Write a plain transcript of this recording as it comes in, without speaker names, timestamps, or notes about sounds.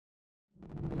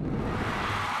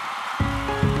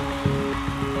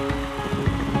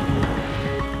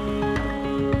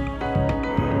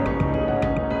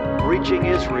reaching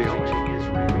Israel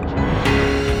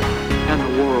and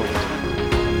the world.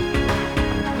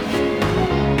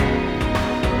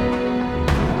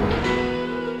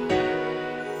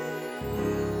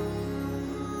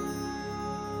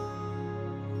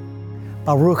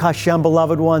 Baruch Hashem,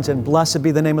 beloved ones, and blessed be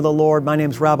the name of the Lord. My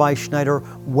name is Rabbi Schneider.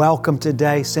 Welcome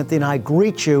today. Cynthia and I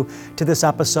greet you to this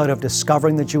episode of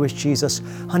Discovering the Jewish Jesus.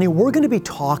 Honey, we're going to be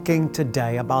talking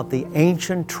today about the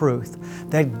ancient truth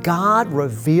that God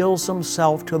reveals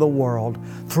Himself to the world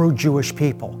through Jewish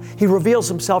people. He reveals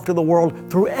Himself to the world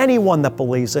through anyone that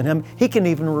believes in Him. He can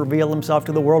even reveal Himself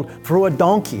to the world through a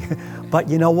donkey. But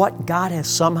you know what? God has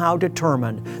somehow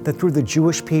determined that through the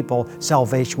Jewish people,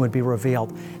 salvation would be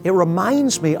revealed. It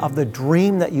reminds me of the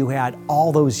dream that you had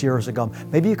all those years ago.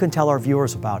 Maybe you can tell our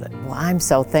viewers about it. Well, I'm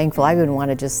so thankful. I would want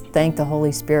to just thank the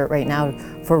Holy Spirit right now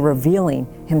for revealing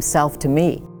Himself to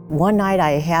me. One night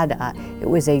I had, it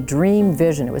was a dream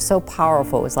vision. It was so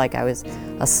powerful. It was like I was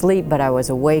asleep, but I was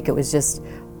awake. It was just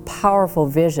powerful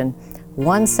vision.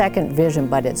 1 second vision,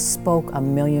 but it spoke a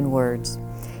million words.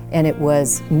 And it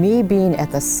was me being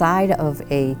at the side of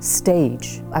a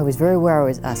stage. I was very aware I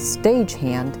was a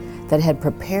stagehand that had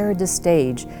prepared the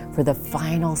stage for the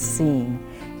final scene.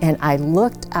 And I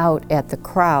looked out at the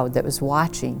crowd that was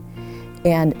watching,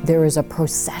 and there was a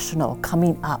processional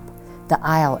coming up the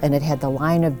aisle, and it had the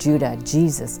Lion of Judah,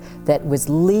 Jesus, that was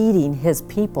leading His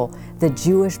people, the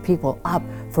Jewish people, up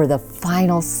for the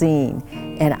final scene.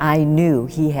 And I knew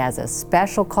He has a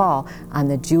special call on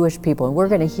the Jewish people, and we're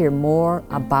going to hear more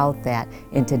about that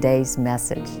in today's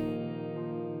message.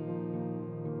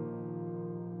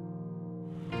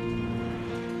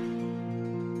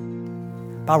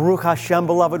 Baruch Hashem,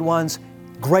 beloved ones.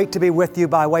 Great to be with you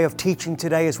by way of teaching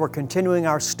today as we're continuing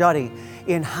our study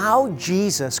in how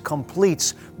Jesus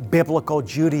completes biblical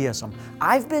Judaism.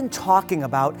 I've been talking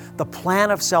about the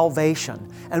plan of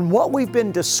salvation, and what we've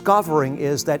been discovering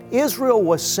is that Israel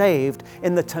was saved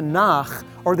in the Tanakh,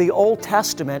 or the Old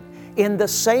Testament, in the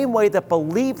same way that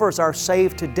believers are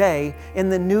saved today in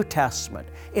the New Testament.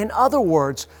 In other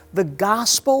words, the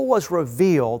gospel was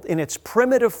revealed in its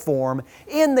primitive form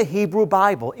in the Hebrew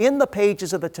Bible, in the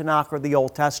pages of the Tanakh or the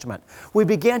Old Testament. We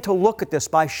began to look at this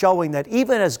by showing that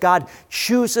even as God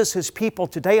chooses His people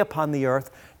today upon the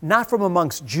earth, not from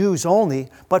amongst Jews only,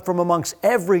 but from amongst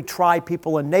every tribe,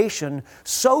 people, and nation,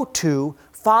 so too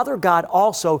Father God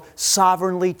also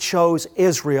sovereignly chose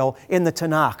Israel in the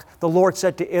Tanakh. The Lord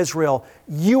said to Israel,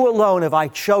 "You alone have I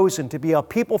chosen to be a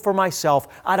people for myself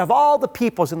out of all the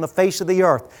peoples in the face of the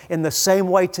earth." In the same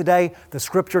way today, the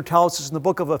Scripture tells us in the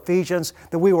book of Ephesians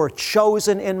that we were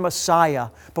chosen in Messiah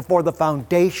before the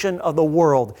foundation of the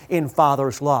world in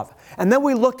Father's love. And then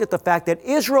we looked at the fact that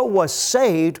Israel was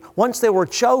saved. Once they were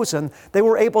chosen, they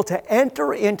were able to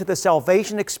enter into the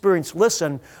salvation experience,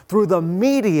 listen, through the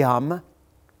medium,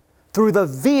 through the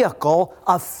vehicle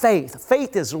of faith.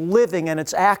 Faith is living and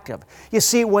it's active. You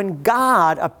see, when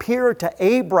God appeared to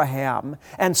Abraham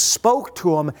and spoke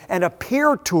to him and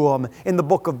appeared to him in the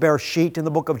book of Bereshit, in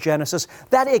the book of Genesis,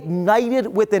 that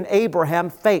ignited within Abraham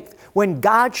faith. When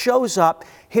God shows up,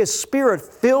 His Spirit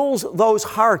fills those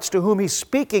hearts to whom He's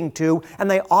speaking to, and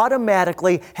they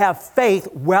automatically have faith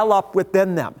well up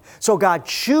within them. So God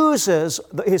chooses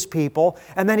His people,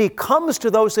 and then He comes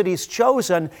to those that He's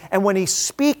chosen, and when He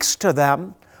speaks to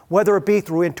them, whether it be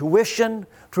through intuition,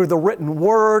 through the written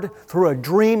word, through a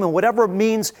dream, and whatever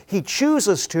means He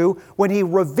chooses to, when He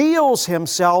reveals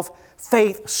Himself,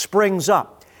 faith springs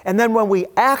up. And then when we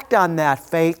act on that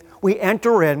faith, we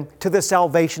enter into the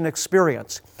salvation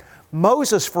experience.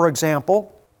 Moses, for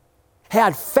example,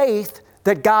 had faith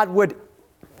that God would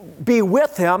be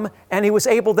with him, and he was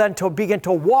able then to begin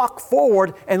to walk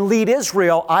forward and lead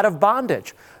Israel out of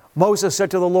bondage. Moses said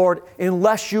to the Lord,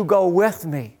 "Unless you go with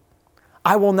me,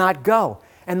 I will not go."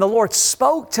 And the Lord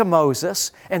spoke to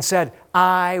Moses and said,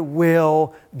 "I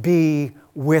will be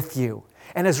with you."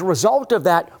 And as a result of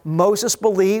that, Moses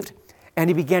believed, and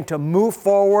he began to move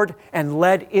forward and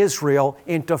led Israel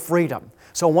into freedom.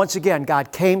 So once again,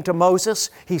 God came to Moses.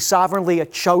 He sovereignly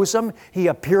chose him. He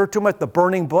appeared to him at the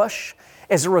burning bush.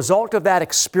 As a result of that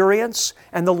experience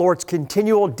and the Lord's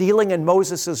continual dealing in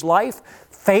Moses' life,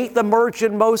 faith emerged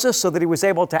in Moses so that he was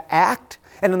able to act.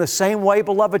 And in the same way,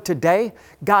 beloved, today,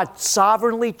 God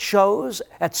sovereignly chose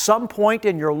at some point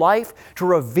in your life to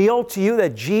reveal to you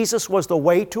that Jesus was the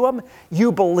way to Him.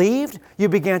 You believed, you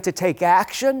began to take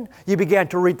action, you began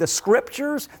to read the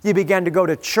Scriptures, you began to go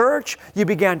to church, you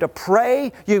began to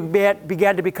pray, you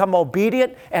began to become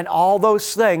obedient, and all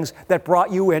those things that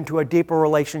brought you into a deeper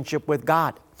relationship with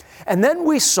God. And then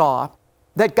we saw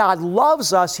that God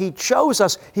loves us, He chose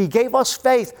us, He gave us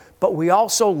faith, but we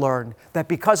also learn that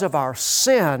because of our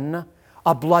sin,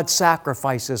 a blood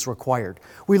sacrifice is required.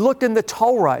 We looked in the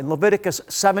Torah in Leviticus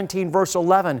 17, verse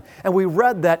 11, and we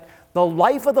read that the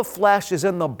life of the flesh is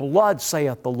in the blood,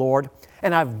 saith the Lord,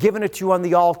 and I've given it to you on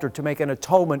the altar to make an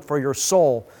atonement for your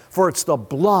soul. For it's the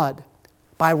blood,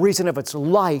 by reason of its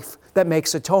life, that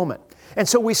makes atonement. And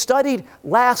so we studied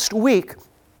last week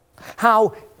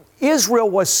how Israel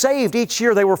was saved each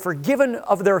year. They were forgiven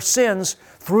of their sins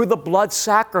through the blood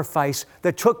sacrifice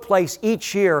that took place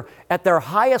each year at their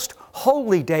highest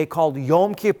holy day called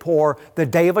Yom Kippur, the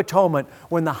Day of Atonement,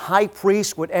 when the high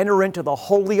priest would enter into the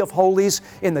Holy of Holies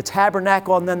in the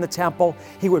tabernacle and then the temple.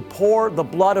 He would pour the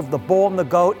blood of the bull and the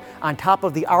goat on top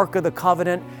of the Ark of the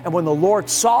Covenant. And when the Lord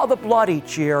saw the blood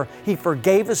each year, He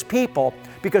forgave His people,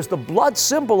 because the blood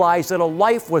symbolized that a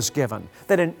life was given,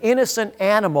 that an innocent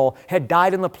animal had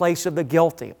died in the place of the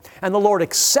guilty. And the Lord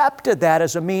accepted that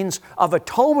as a means of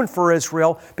atonement for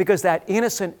Israel, because that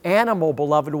innocent animal,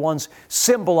 beloved ones,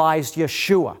 symbolized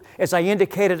Yeshua. As I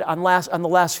indicated on the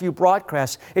last few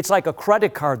broadcasts, it's like a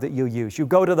credit card that you use. You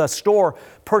go to the store,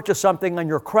 purchase something on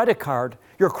your credit card.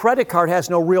 Your credit card has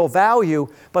no real value,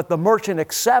 but the merchant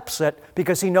accepts it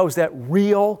because he knows that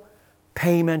real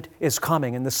payment is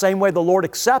coming. In the same way the Lord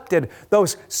accepted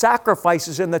those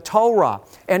sacrifices in the Torah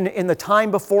and in the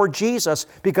time before Jesus,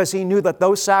 because He knew that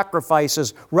those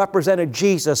sacrifices represented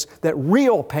Jesus, that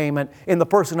real payment in the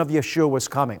person of Yeshua was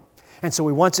coming. And so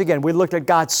we looked at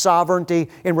God's sovereignty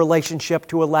in relationship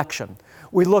to election.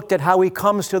 We looked at how He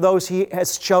comes to those He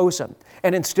has chosen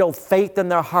and instilled faith in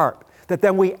their heart, that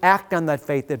then we act on that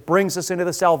faith that brings us into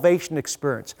the salvation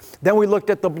experience. Then we looked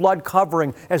at the blood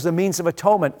covering as the means of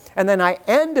atonement. And then I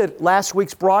ended last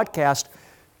week's broadcast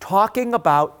talking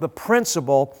about the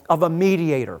principle of a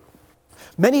mediator.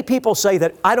 Many people say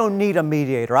that I don't need a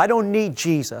mediator. I don't need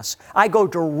Jesus. I go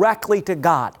directly to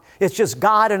God. It's just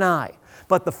God and I.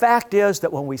 But the fact is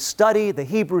that when we study the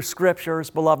Hebrew Scriptures,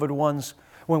 beloved ones,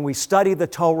 when we study the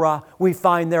Torah, we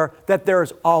find there that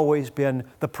there's always been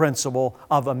the principle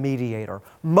of a mediator.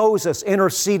 Moses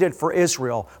interceded for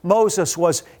Israel. Moses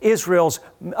was Israel's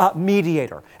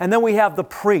mediator. And then we have the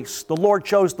priests. The Lord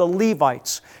chose the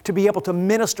Levites to be able to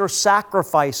minister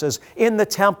sacrifices in the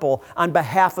temple on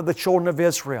behalf of the children of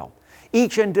Israel.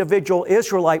 Each individual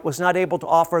Israelite was not able to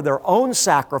offer their own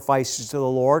sacrifices to the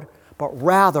Lord, but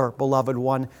rather, beloved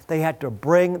one, they had to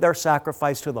bring their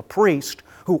sacrifice to the priest,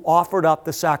 who offered up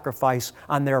the sacrifice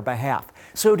on their behalf.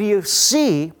 So do you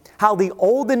see how the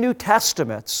Old and New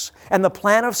Testaments and the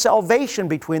plan of salvation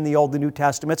between the Old and New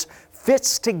Testaments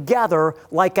fits together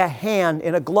like a hand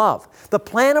in a glove? The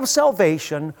plan of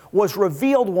salvation was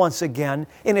revealed once again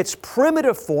in its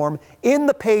primitive form in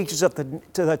the pages of the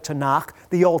Tanakh,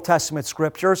 the Old Testament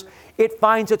Scriptures. It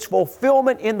finds its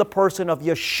fulfillment in the person of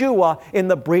Yeshua in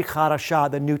the Brit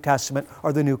Hadashah, the New Testament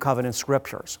or the New Covenant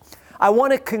Scriptures. I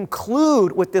want to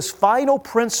conclude with this final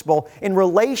principle in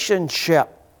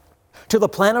relationship to the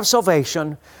plan of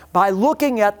salvation by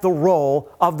looking at the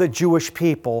role of the Jewish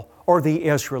people or the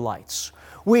Israelites.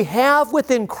 We have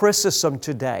within Christendom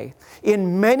today,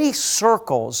 in many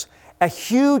circles, a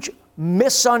huge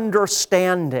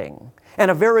misunderstanding, and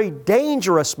a very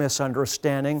dangerous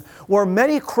misunderstanding, where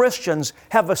many Christians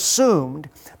have assumed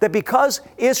that because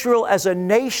Israel as a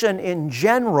nation in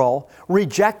general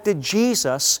rejected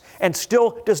Jesus and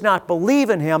still does not believe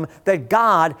in Him, that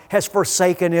God has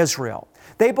forsaken Israel.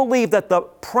 They believe that the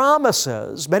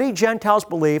promises, many Gentiles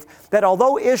believe that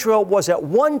although Israel was at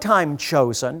one time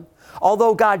chosen,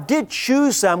 although God did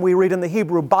choose them, we read in the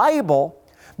Hebrew Bible,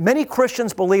 many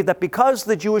Christians believe that because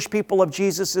the Jewish people of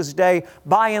Jesus' day,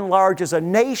 by and large as a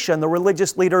nation, the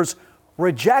religious leaders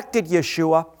rejected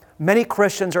Yeshua, many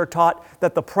Christians are taught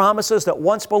that the promises that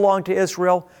once belonged to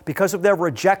Israel, because of their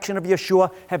rejection of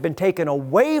Yeshua, have been taken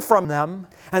away from them,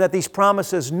 and that these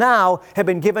promises now have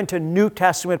been given to New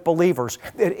Testament believers.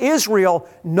 That Israel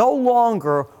no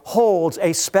longer holds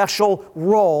a special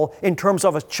role in terms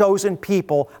of a chosen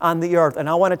people on the earth. And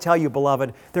I want to tell you,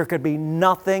 beloved, there could be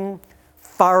nothing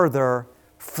farther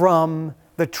from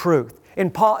the truth. In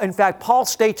fact, Paul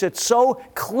states it so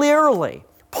clearly,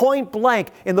 point blank,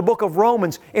 in the book of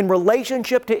Romans, in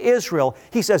relationship to Israel.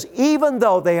 He says, even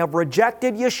though they have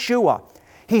rejected Yeshua,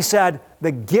 he said,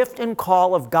 the gift and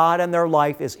call of God in their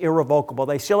life is irrevocable.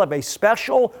 They still have a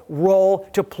special role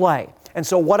to play. And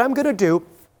so what I'm going to do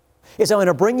is I'm going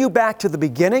to bring you back to the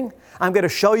beginning. I'm going to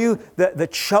show you the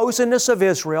chosenness of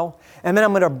Israel. And then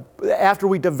I'm going to, after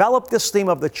we develop this theme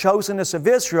of the chosenness of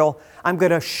Israel, I'm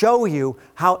going to show you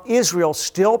how Israel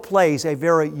still plays a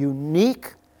very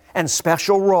unique and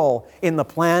special role in the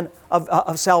plan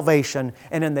of salvation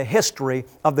and in the history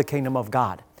of the kingdom of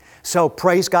God. So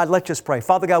praise God. Let's just pray.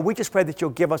 Father God, we just pray that you'll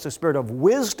give us a spirit of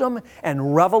wisdom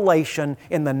and revelation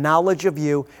in the knowledge of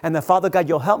you. And that, Father God,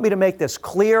 you'll help me to make this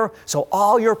clear so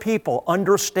all your people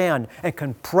understand and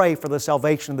can pray for the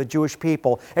salvation of the Jewish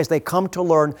people as they come to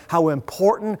learn how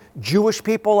important Jewish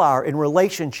people are in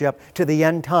relationship to the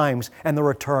end times and the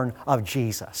return of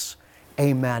Jesus.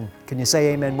 Amen. Can you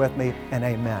say amen with me? And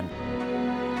amen.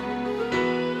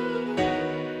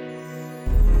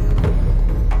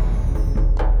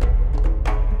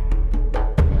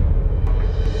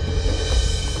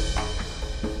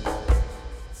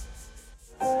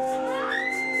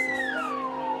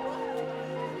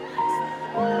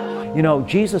 You know,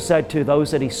 Jesus said to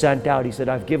those that He sent out, He said,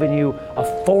 I've given you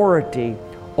authority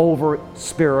over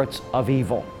spirits of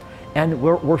evil. And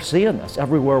we're seeing this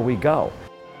everywhere we go.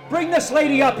 Bring this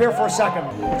lady up here for a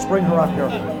second. Let's bring her up here.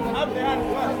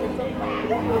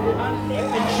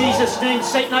 In Jesus' name,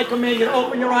 Satan, I command you to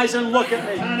open your eyes and look at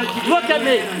me. Look at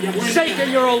me.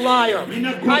 Satan, you're a liar.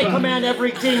 I command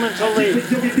every demon to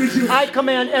leave. I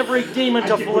command every demon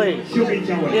to flee.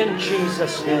 In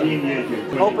Jesus'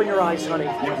 name. Open your eyes, honey.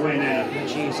 In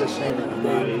Jesus' name.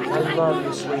 I love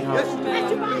you, sweetheart.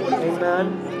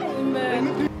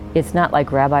 Amen. It's not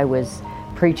like Rabbi was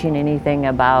preaching anything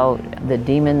about the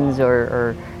demons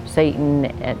or Satan.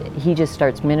 He just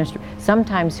starts ministering.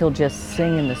 Sometimes he'll just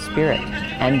sing in the Spirit,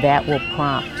 and that will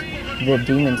prompt the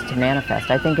demons to manifest.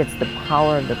 I think it's the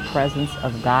power of the presence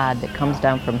of God that comes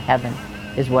down from heaven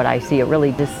is what I see. It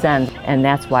really descends, and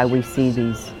that's why we see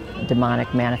these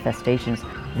demonic manifestations.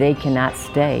 They cannot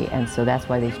stay, and so that's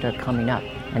why they start coming up,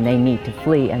 and they need to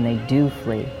flee, and they do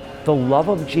flee. The love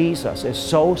of Jesus is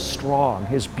so strong.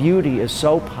 His beauty is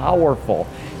so powerful.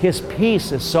 His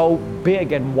peace is so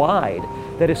big and wide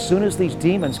that as soon as these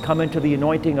demons come into the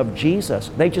anointing of Jesus,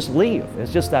 they just leave.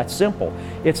 It's just that simple.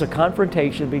 It's a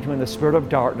confrontation between the spirit of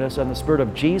darkness and the spirit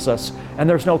of Jesus, and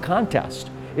there's no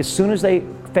contest. As soon as they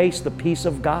face the peace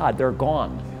of God, they're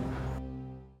gone.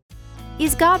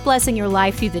 Is God blessing your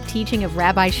life through the teaching of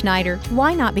Rabbi Schneider?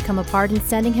 Why not become a part in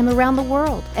sending him around the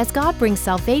world as God brings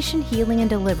salvation, healing, and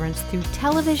deliverance through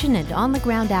television and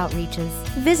on-the-ground outreaches?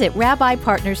 Visit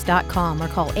rabbipartners.com or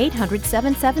call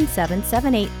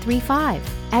 800-777-7835.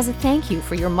 As a thank you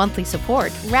for your monthly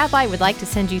support, Rabbi would like to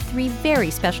send you 3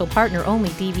 very special partner-only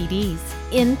DVDs.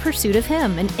 In Pursuit of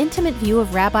Him, an intimate view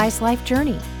of Rabbi's life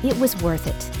journey. It was worth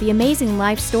it. The amazing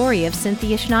life story of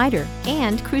Cynthia Schneider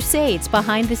and Crusades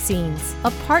Behind the Scenes.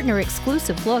 A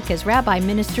partner-exclusive look as Rabbi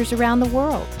ministers around the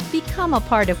world. Become a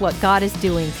part of what God is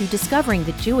doing through discovering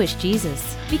the Jewish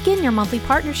Jesus. Begin your monthly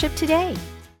partnership today.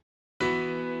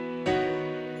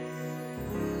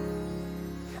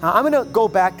 Now, I'm going to go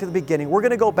back to the beginning. We're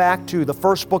going to go back to the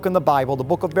first book in the Bible, the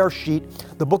book of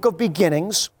Bereshit, the book of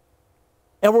beginnings.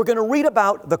 And we're going to read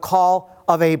about the call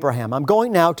of Abraham. I'm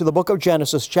going now to the book of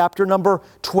Genesis, chapter number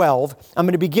 12. I'm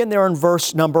going to begin there in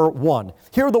verse number 1.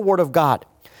 Hear the word of God.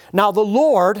 Now the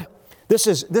Lord, this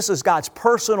is God's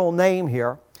personal name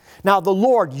here. Now the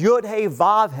Lord,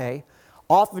 Yud-He-Vav-He,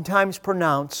 oftentimes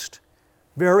pronounced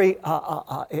very,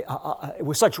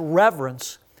 with such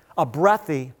reverence, a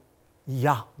breathy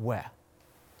Yahweh.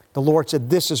 The Lord said,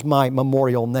 this is my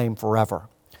memorial name forever.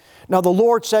 Now the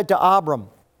Lord said to Abram,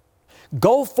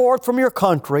 go forth from your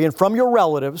country and from your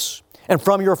relatives and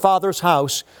from your father's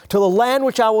house to the land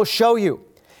which I will show you.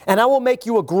 And I will make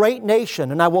you a great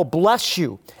nation, and I will bless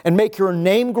you and make your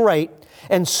name great,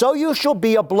 and so you shall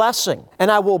be a blessing.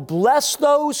 And I will bless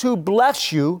those who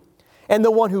bless you, and the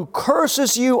one who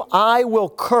curses you I will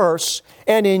curse,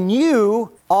 and in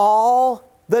you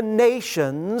all the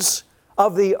nations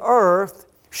of the earth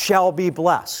shall be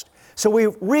blessed. So we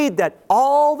read that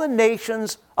all the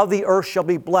nations of the earth shall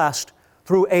be blessed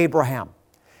through Abraham.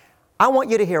 I want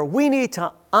you to hear, we need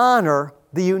to honor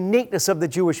the uniqueness of the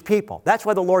Jewish people. That's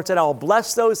why the Lord said, I will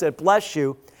bless those that bless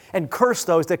you and curse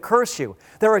those that curse you.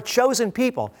 They're a chosen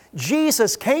people.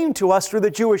 Jesus came to us through the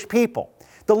Jewish people.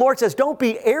 The Lord says, don't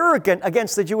be arrogant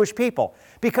against the Jewish people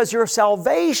because your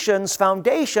salvation's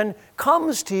foundation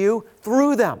comes to you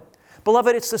through them.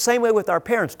 Beloved, it's the same way with our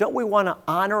parents. Don't we want to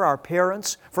honor our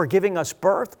parents for giving us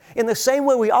birth? In the same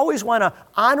way, we always want to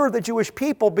honor the Jewish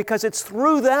people because it's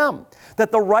through them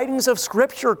that the writings of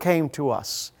Scripture came to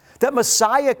us, that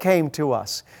Messiah came to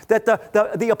us, that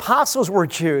the apostles were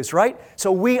Jews, right?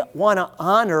 So we want to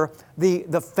honor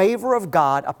the favor of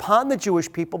God upon the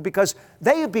Jewish people because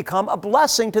they have become a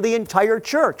blessing to the entire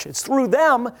church. It's through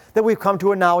them that we've come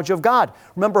to a knowledge of God.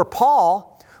 Remember Paul,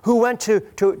 who went to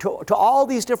all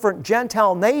these different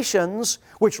Gentile nations,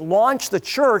 which launched the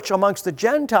church amongst the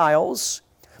Gentiles.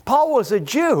 Paul was a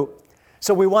Jew.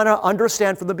 So we want to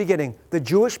understand from the beginning, the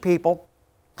Jewish people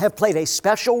have played a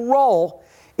special role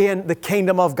in the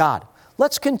kingdom of God.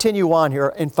 Let's continue on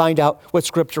here and find out what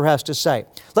Scripture has to say.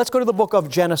 Let's go to the book of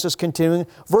Genesis, continuing,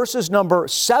 verses number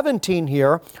 17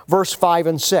 here, verse 5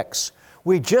 and 6.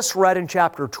 We just read in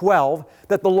chapter 12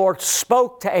 that the Lord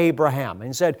spoke to Abraham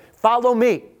and said, "Follow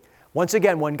me." Once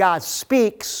again, when God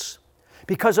speaks,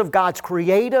 because of God's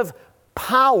creative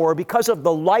power, because of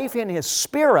the life in His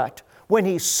Spirit, when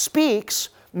He speaks,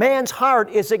 man's heart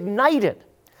is ignited.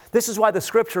 This is why the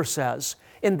Scripture says,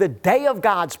 in the day of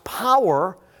God's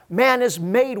power, man is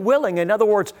made willing. In other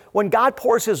words, when God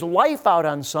pours His life out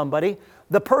on somebody,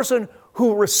 the person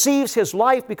who receives His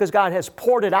life because God has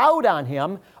poured it out on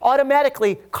him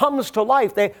automatically comes to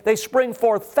life. They spring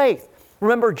forth faith.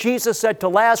 Remember, Jesus said to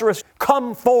Lazarus,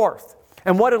 "Come forth."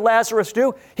 And what did Lazarus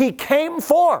do? He came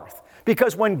forth,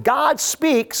 because when God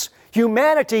speaks,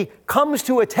 humanity comes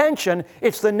to attention.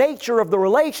 It's the nature of the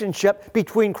relationship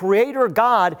between Creator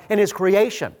God and His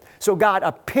creation. So God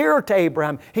appeared to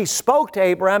Abraham. He spoke to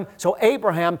Abraham, so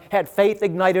Abraham had faith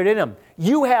ignited in him.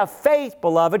 You have faith,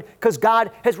 beloved, because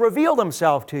God has revealed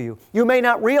Himself to you. You may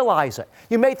not realize it.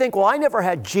 You may think, well, I never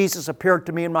had Jesus appear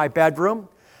to me in my bedroom.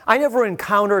 I never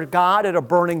encountered God at a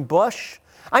burning bush.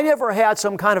 I never had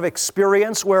some kind of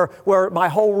experience where my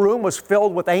whole room was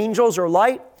filled with angels or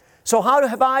light. So how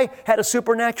have I had a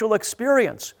supernatural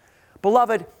experience?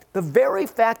 Beloved, the very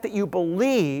fact that you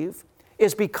believe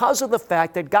is because of the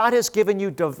fact that God has given you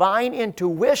divine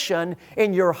intuition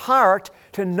in your heart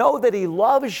to know that He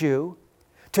loves you,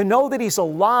 to know that He's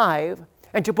alive,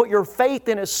 and to put your faith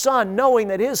in His Son, knowing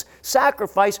that His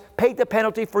sacrifice paid the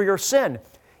penalty for your sin.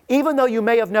 Even though you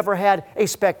may have never had a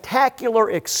spectacular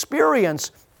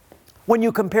experience when you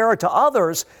compare it to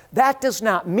others, that does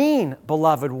not mean,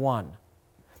 beloved one,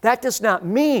 that does not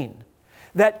mean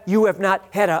that you have not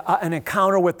had an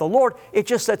encounter with the Lord. It's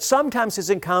just that sometimes His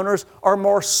encounters are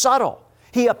more subtle.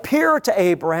 He appeared to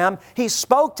Abraham, He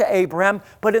spoke to Abraham,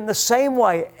 but in the same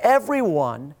way,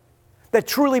 everyone that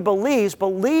truly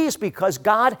believes because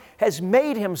God has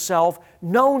made Himself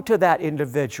known to that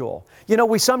individual. You know,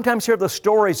 we sometimes hear the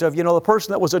stories of, the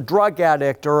person that was a drug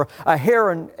addict or a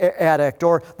heroin addict,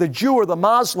 or the Jew or the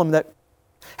Muslim that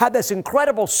had this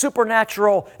incredible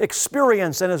supernatural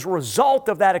experience, and as a result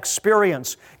of that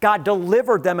experience, God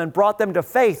delivered them and brought them to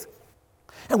faith.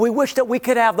 And we wish that we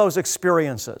could have those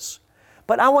experiences.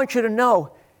 But I want you to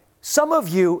know, some of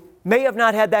you may have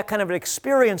not had that kind of an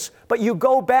experience, but you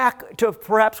go back to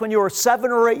perhaps when you were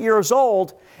 7 or 8 years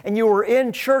old, and you were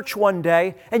in church one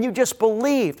day, and you just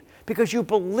believed, because you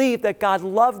believed that God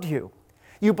loved you.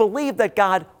 You believed that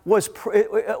God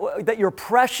that you're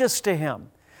precious to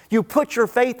Him. You put your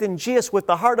faith in Jesus with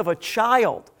the heart of a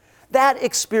child. That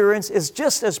experience is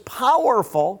just as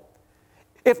powerful,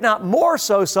 if not more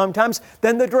so sometimes,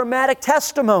 than the dramatic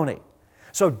testimony.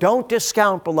 So don't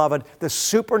discount, beloved, the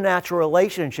supernatural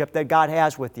relationship that God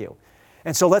has with you.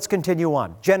 And so let's continue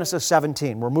on. Genesis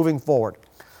 17, we're moving forward.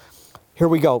 Here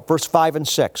we go, verse 5 and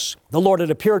 6. The Lord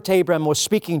had appeared to Abram and was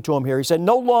speaking to him here. He said,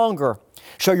 "No longer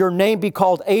shall your name be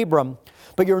called Abram,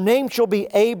 but your name shall be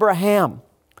Abraham.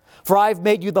 For I have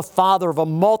made you the father of a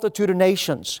multitude of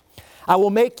nations. I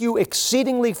will make you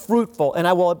exceedingly fruitful, and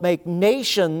I will make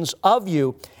nations of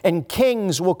you, and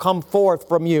kings will come forth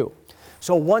from you."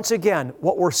 So once again,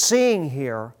 what we're seeing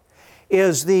here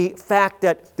is the fact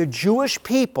that the Jewish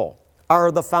people are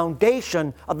the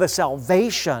foundation of the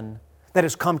salvation that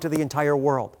has come to the entire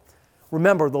world.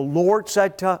 Remember, the Lord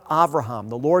said to Abraham,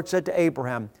 the Lord said to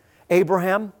Abraham,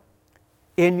 "Abraham,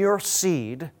 in your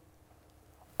seed,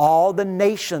 all the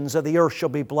nations of the earth shall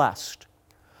be blessed."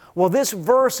 Well, this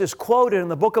verse is quoted in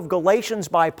the book of Galatians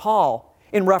by Paul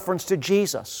in reference to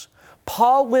Jesus.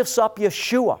 Paul lifts up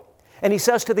Yeshua, and he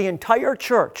says to the entire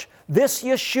church, this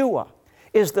Yeshua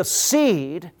is the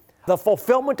seed, the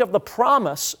fulfillment of the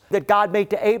promise that God made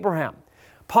to Abraham.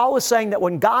 Paul is saying that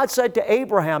when God said to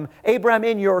Abraham, "Abraham,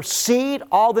 in your seed,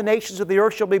 all the nations of the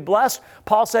earth shall be blessed,"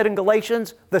 Paul said in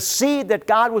Galatians, the seed that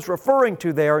God was referring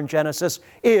to there in Genesis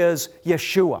is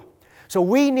Yeshua. So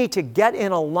we need to get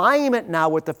in alignment now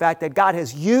with the fact that God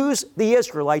has used the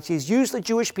Israelites, He's used the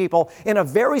Jewish people in a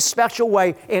very special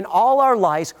way in all our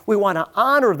lives. We want to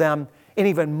honor them, and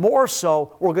even more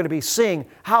so, we're going to be seeing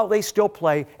how they still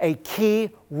play a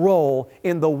key role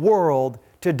in the world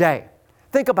today.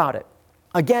 Think about it.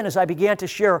 Again, as I began to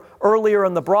share earlier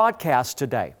in the broadcast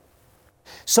today,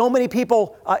 So many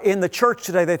people in the church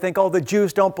today, they think, oh, the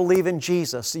Jews don't believe in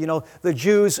Jesus. The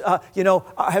Jews,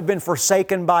 have been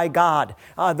forsaken by God.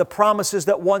 The promises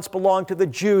that once belonged to the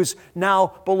Jews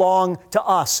now belong to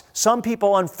us. Some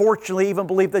people, unfortunately, even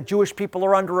believe that Jewish people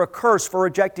are under a curse for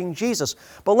rejecting Jesus.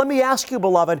 But let me ask you,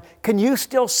 beloved, can you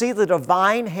still see the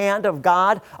divine hand of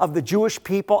God, of the Jewish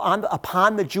people,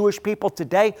 upon the Jewish people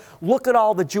today? Look at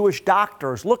all the Jewish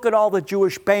doctors. Look at all the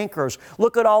Jewish bankers.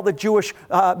 Look at all the Jewish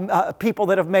people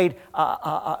that have made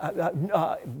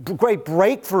great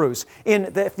breakthroughs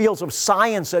in the fields of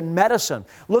science and medicine.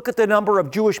 Look at the number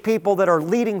of Jewish people that are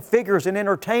leading figures in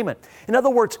entertainment. In other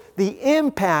words, the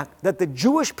impact that the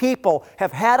Jewish people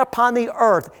have had upon the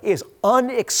earth is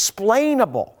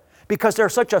unexplainable because they're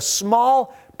such a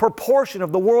small proportion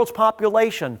of the world's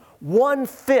population.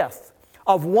 1/5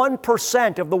 of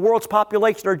 1% of the world's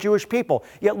population are Jewish people.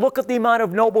 Yet look at the amount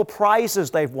of Nobel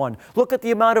Prizes they've won. Look at the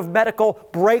amount of medical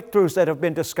breakthroughs that have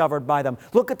been discovered by them.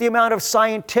 Look at the amount of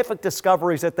scientific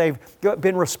discoveries that they've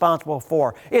been responsible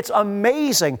for. It's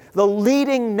amazing. The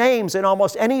leading names in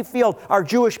almost any field are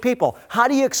Jewish people. How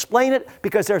do you explain it?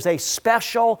 Because there's a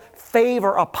special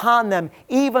favor upon them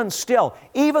even still.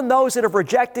 Even those that have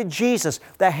rejected Jesus,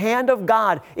 the hand of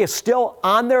God is still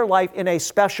on their life in a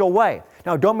special way.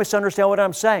 Now, don't misunderstand what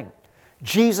I'm saying.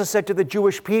 Jesus said to the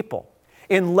Jewish people,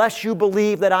 unless you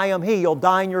believe that I am He, you'll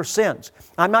die in your sins.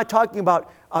 I'm not talking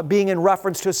about being in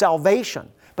reference to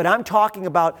salvation, but I'm talking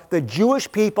about the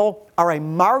Jewish people are a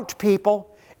marked people.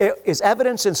 It is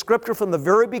evidence in Scripture from the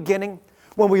very beginning.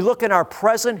 When we look in our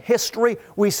present history,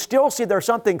 we still see there's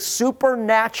something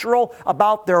supernatural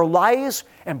about their lives.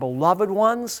 And beloved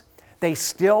ones, they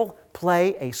still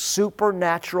play a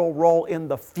supernatural role in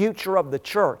the future of the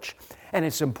church. And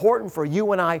it's important for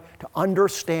you and I to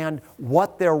understand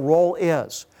what their role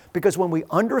is. Because when we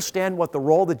understand what the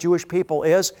role of the Jewish people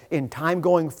is in time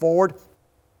going forward,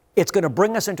 it's going to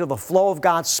bring us into the flow of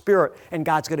God's Spirit, and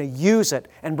God's going to use it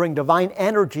and bring divine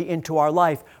energy into our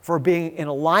life for being in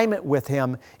alignment with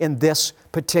Him in this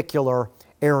particular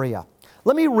area.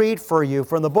 Let me read for you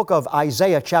from the book of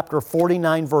Isaiah chapter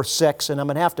 49 verse 6, and I'm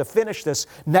going to have to finish this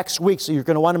next week, so you're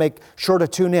going to want to make sure to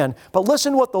tune in. But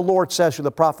listen what the Lord says through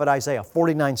the prophet Isaiah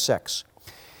 49:6.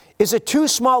 Is it too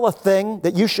small a thing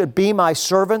that you should be my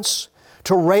servants,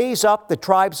 to raise up the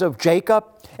tribes of Jacob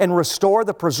and restore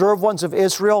the preserved ones of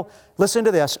Israel? Listen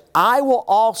to this. I will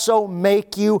also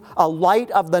make you a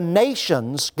light of the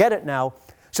nations, get it now,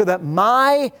 so that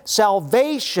my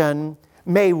salvation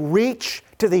may reach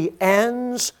to the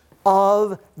ends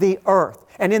of the earth.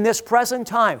 And in this present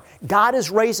time, God is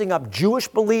raising up Jewish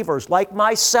believers like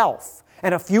myself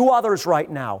and a few others right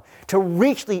now to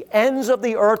reach the ends of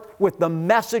the earth with the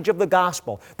message of the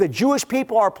gospel. The Jewish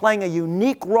people are playing a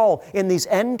unique role in these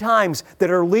end times that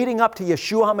are leading up to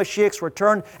Yeshua HaMashiach's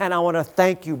return, and I want to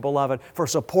thank you, beloved, for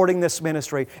supporting this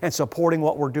ministry and supporting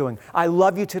what we're doing. I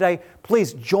love you today.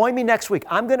 Please join me next week.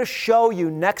 I'm going to show you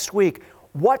next week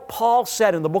what Paul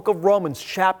said in the book of Romans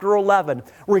chapter 11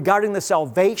 regarding the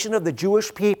salvation of the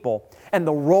Jewish people and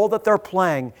the role that they're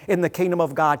playing in the kingdom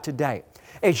of God today.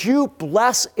 As you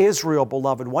bless Israel,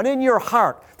 beloved one, in your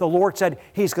heart, the Lord said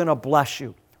He's going to bless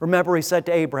you. Remember, He said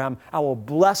to Abraham, I will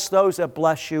bless those that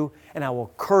bless you, and I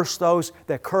will curse those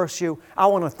that curse you. I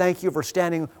want to thank you for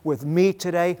standing with me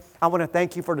today. I want to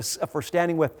thank you for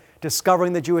standing with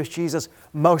Discovering the Jewish Jesus.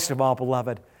 Most of all,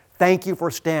 beloved, thank you for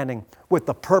standing with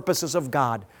the purposes of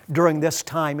God during this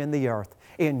time in the earth.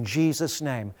 In Jesus'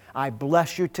 name, I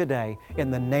bless you today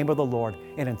in the name of the Lord.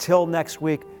 And until next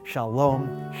week,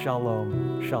 shalom,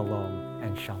 shalom, shalom,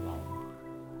 and shalom.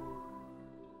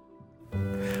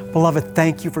 Beloved,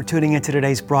 thank you for tuning into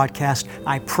today's broadcast.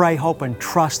 I pray, hope, and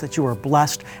trust that you are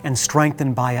blessed and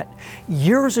strengthened by it.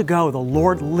 Years ago, the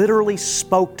Lord literally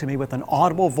spoke to me with an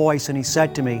audible voice, and He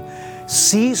said to me,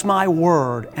 seize my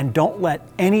word and don't let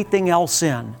anything else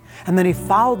in. And then He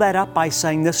followed that up by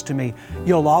saying this to me,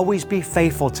 you'll always be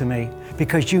faithful to me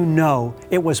because you know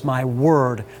it was my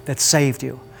word that saved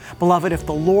you. Beloved, if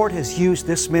the Lord has used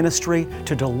this ministry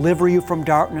to deliver you from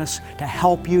darkness, to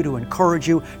help you, to encourage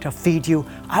you, to feed you,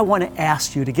 I want to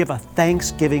ask you to give a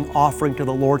thanksgiving offering to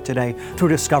the Lord today through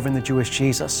Discovering the Jewish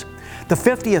Jesus. The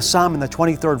 50th Psalm in the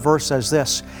 23rd verse says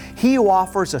this, He who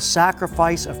offers a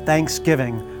sacrifice of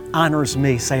thanksgiving honors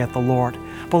me, saith the Lord.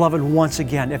 Beloved, once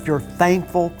again, if you're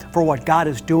thankful for what God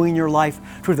is doing in your life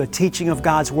through the teaching of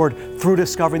God's Word, through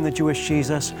Discovering the Jewish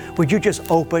Jesus, would you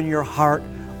just open your heart,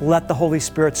 let the Holy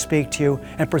Spirit speak to you,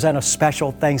 and present a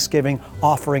special thanksgiving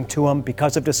offering to Him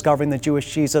because of Discovering the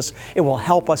Jewish Jesus? It will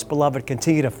help us, beloved,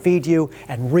 continue to feed you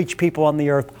and reach people on the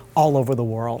earth all over the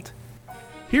world.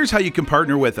 Here's how you can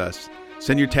partner with us.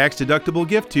 Send your tax-deductible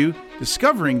gift to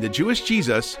Discovering the Jewish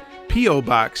Jesus, P.O.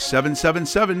 Box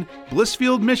 777,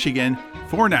 Blissfield, Michigan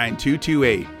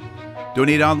 49228.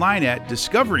 Donate online at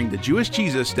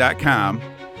discoveringthejewishjesus.com.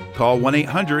 Call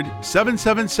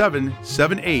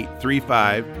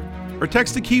 1-800-777-7835 or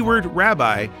text the keyword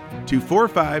Rabbi to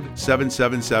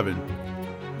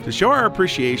 45777. To show our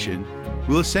appreciation,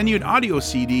 we'll send you an audio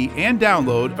CD and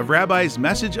download of Rabbi's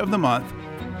Message of the Month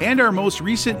and our most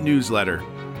recent newsletter.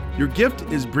 Your gift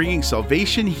is bringing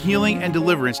salvation, healing, and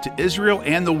deliverance to Israel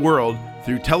and the world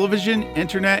through television,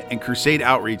 internet, and crusade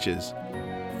outreaches.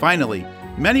 Finally,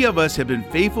 many of us have been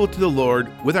faithful to the Lord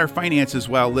with our finances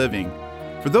while living.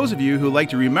 For those of you who like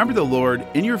to remember the Lord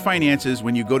in your finances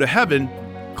when you go to heaven,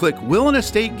 click Will and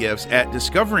Estate Gifts at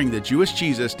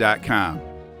discoveringthejewishjesus.com.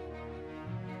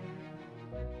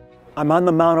 I'm on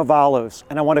the Mount of Olives,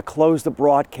 and I want to close the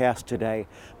broadcast today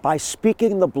by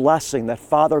speaking the blessing that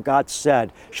Father God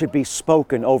said should be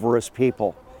spoken over His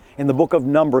people. In the book of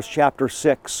Numbers, chapter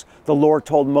 6, the Lord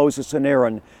told Moses and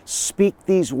Aaron, "Speak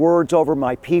these words over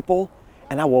my people,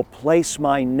 and I will place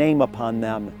my name upon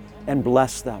them and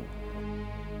bless them."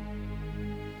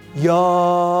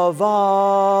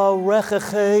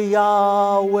 Yavarechecha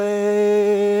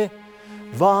Yahweh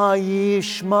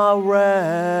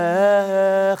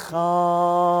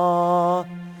Vayishmarecha,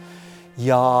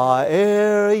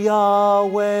 Ya'er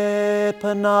Yahweh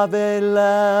panav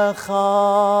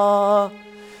elecha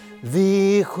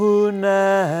vichunecha,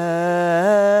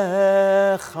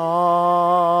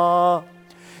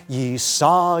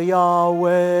 Yisa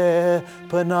Yahweh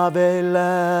panav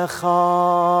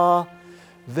elecha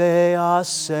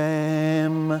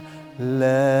ve'asem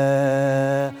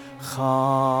lecha.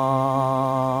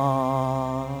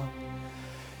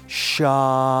 Shalom.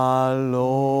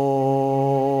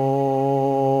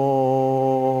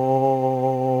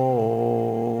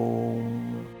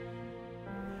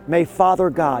 May Father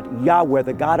God, Yahweh,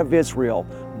 the God of Israel,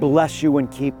 bless you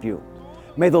and keep you.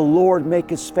 May the Lord make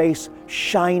His face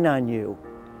shine on you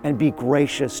and be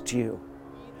gracious to you.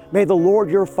 May the Lord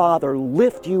your Father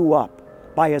lift you up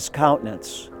by His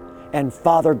countenance. And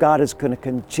Father God is going to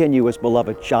continue, His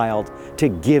beloved child, to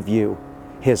give you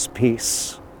His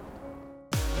peace.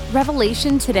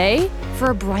 Revelation today for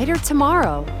a brighter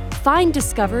tomorrow. Find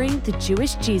Discovering the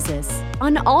Jewish Jesus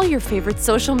on all your favorite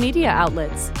social media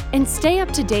outlets and stay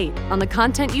up to date on the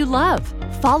content you love.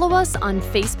 Follow us on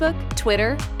Facebook,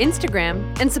 Twitter, Instagram,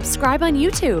 and subscribe on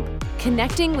YouTube.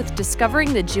 Connecting with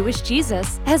Discovering the Jewish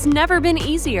Jesus has never been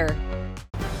easier.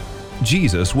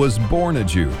 Jesus was born a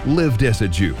Jew, lived as a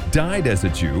Jew, died as a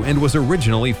Jew, and was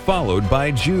originally followed by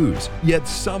Jews. Yet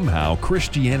somehow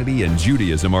Christianity and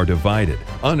Judaism are divided.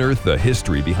 Unearth the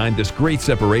history behind this great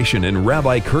separation in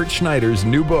Rabbi Kurt Schneider's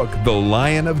new book, The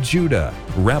Lion of Judah.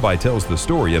 Rabbi tells the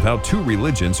story of how two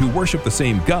religions who worship the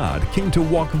same God came to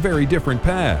walk very different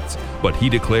paths. But he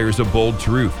declares a bold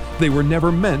truth: they were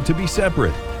never meant to be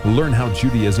separate. Learn how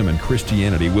Judaism and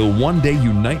Christianity will one day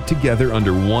unite together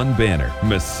under one banner,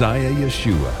 Messiah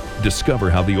Yeshua.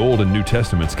 Discover how the Old and New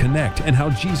Testaments connect and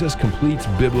how Jesus completes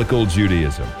biblical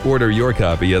Judaism. Order your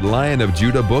copy at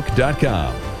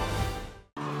lionofjudahbook.com.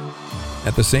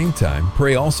 At the same time,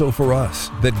 pray also for us,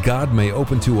 that God may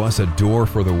open to us a door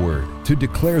for the Word, to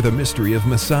declare the mystery of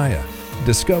Messiah,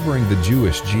 discovering the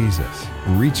Jewish Jesus,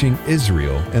 reaching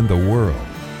Israel and the world.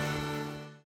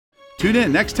 Tune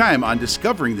in next time on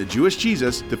Discovering the Jewish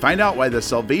Jesus to find out why the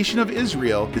salvation of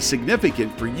Israel is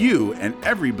significant for you and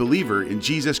every believer in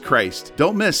Jesus Christ.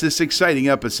 Don't miss this exciting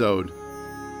episode.